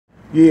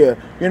Yeah,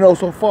 you know,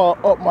 so far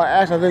up my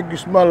ass, I think you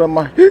smelling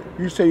my,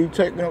 you say you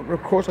taking up the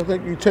course, I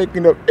think you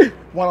taking up,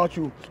 why don't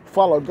you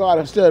follow God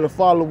instead of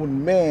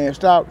following man?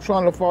 Stop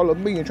trying to follow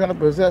me and trying to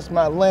possess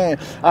my land.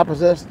 I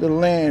possess the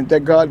land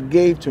that God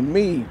gave to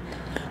me.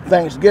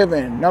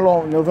 Thanksgiving, not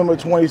on November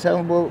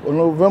 27th, but on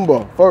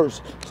November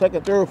 1st,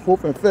 2nd, 3rd,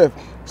 4th, and 5th,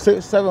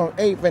 6th, 7th,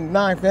 8th, and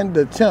 9th, and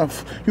the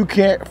 10th. You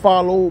can't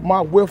follow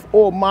my width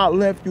or my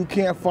length. You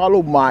can't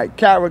follow my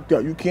character.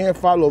 You can't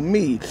follow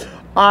me.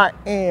 I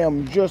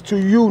am just too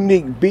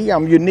unique, B.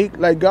 I'm unique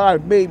like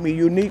God made me,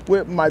 unique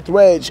with my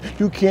threads.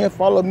 You can't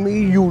follow me,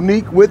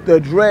 unique with the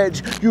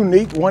dredge.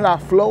 Unique when I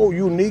flow,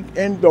 unique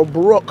in the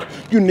brook.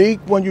 Unique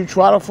when you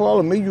try to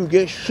follow me, you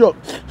get shook.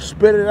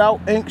 Spit it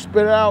out, ink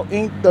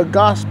the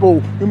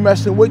gospel. You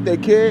messing with the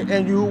kid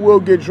and you will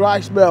get dry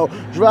spell.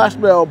 Dry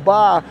spell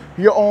by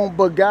your own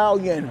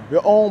beguiling,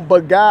 your own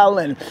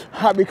beguiling.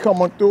 I be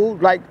coming through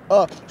like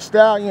a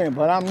stallion,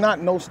 but I'm not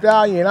no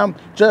stallion, I'm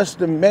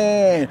just a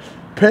man.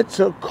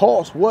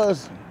 Pentecost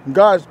was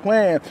God's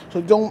plan,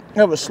 so don't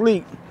ever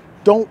sleep,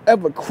 don't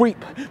ever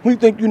creep. When you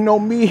think you know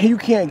me, you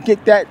can't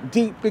get that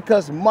deep,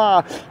 because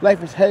my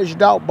life is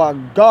hedged out by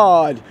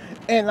God,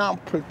 and I'm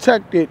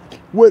protected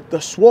with the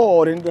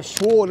sword. And the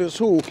sword is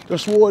who? The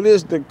sword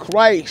is the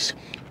Christ.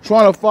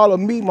 Trying to follow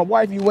me, my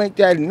wife, you ain't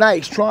that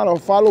nice. Trying to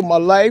follow my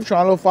life,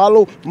 trying to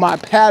follow my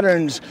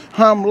patterns.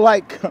 I'm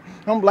like the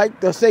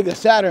Sega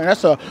Saturn.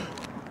 That's a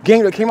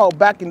game that came out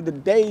back in the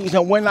days,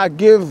 and when I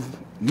give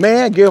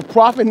man, give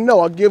prophet, no,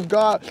 I give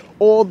God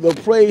all the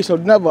praise. So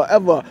never,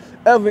 ever,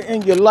 ever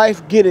in your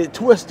life get it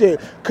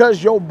twisted,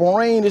 because your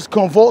brain is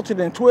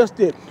convoluted and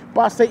twisted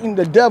by Satan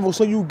the devil,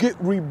 so you get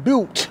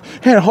rebuked,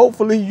 and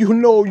hopefully you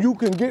know you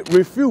can get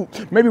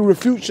refute. Maybe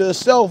refute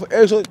yourself,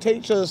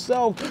 exhortate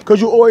yourself, because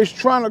you're always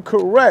trying to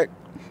correct,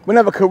 but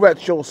never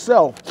correct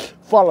yourself.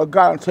 Follow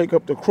God and take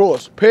up the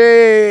cross.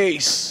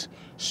 Peace.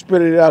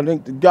 Spit it out,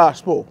 ink the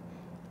gospel.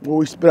 When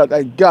we spit out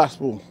that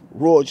gospel,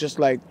 roar just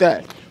like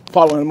that.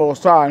 Following the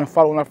Most High and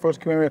following our first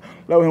commandment,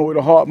 loving Him with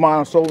a heart,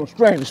 mind, soul, and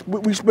strength.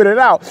 We spit it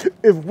out.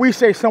 If we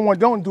say someone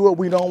don't do it,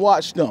 we don't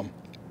watch them.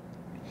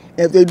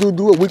 If they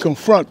do it, we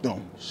confront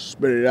them.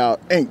 Spit it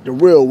out, ain't the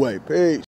real way. Peace.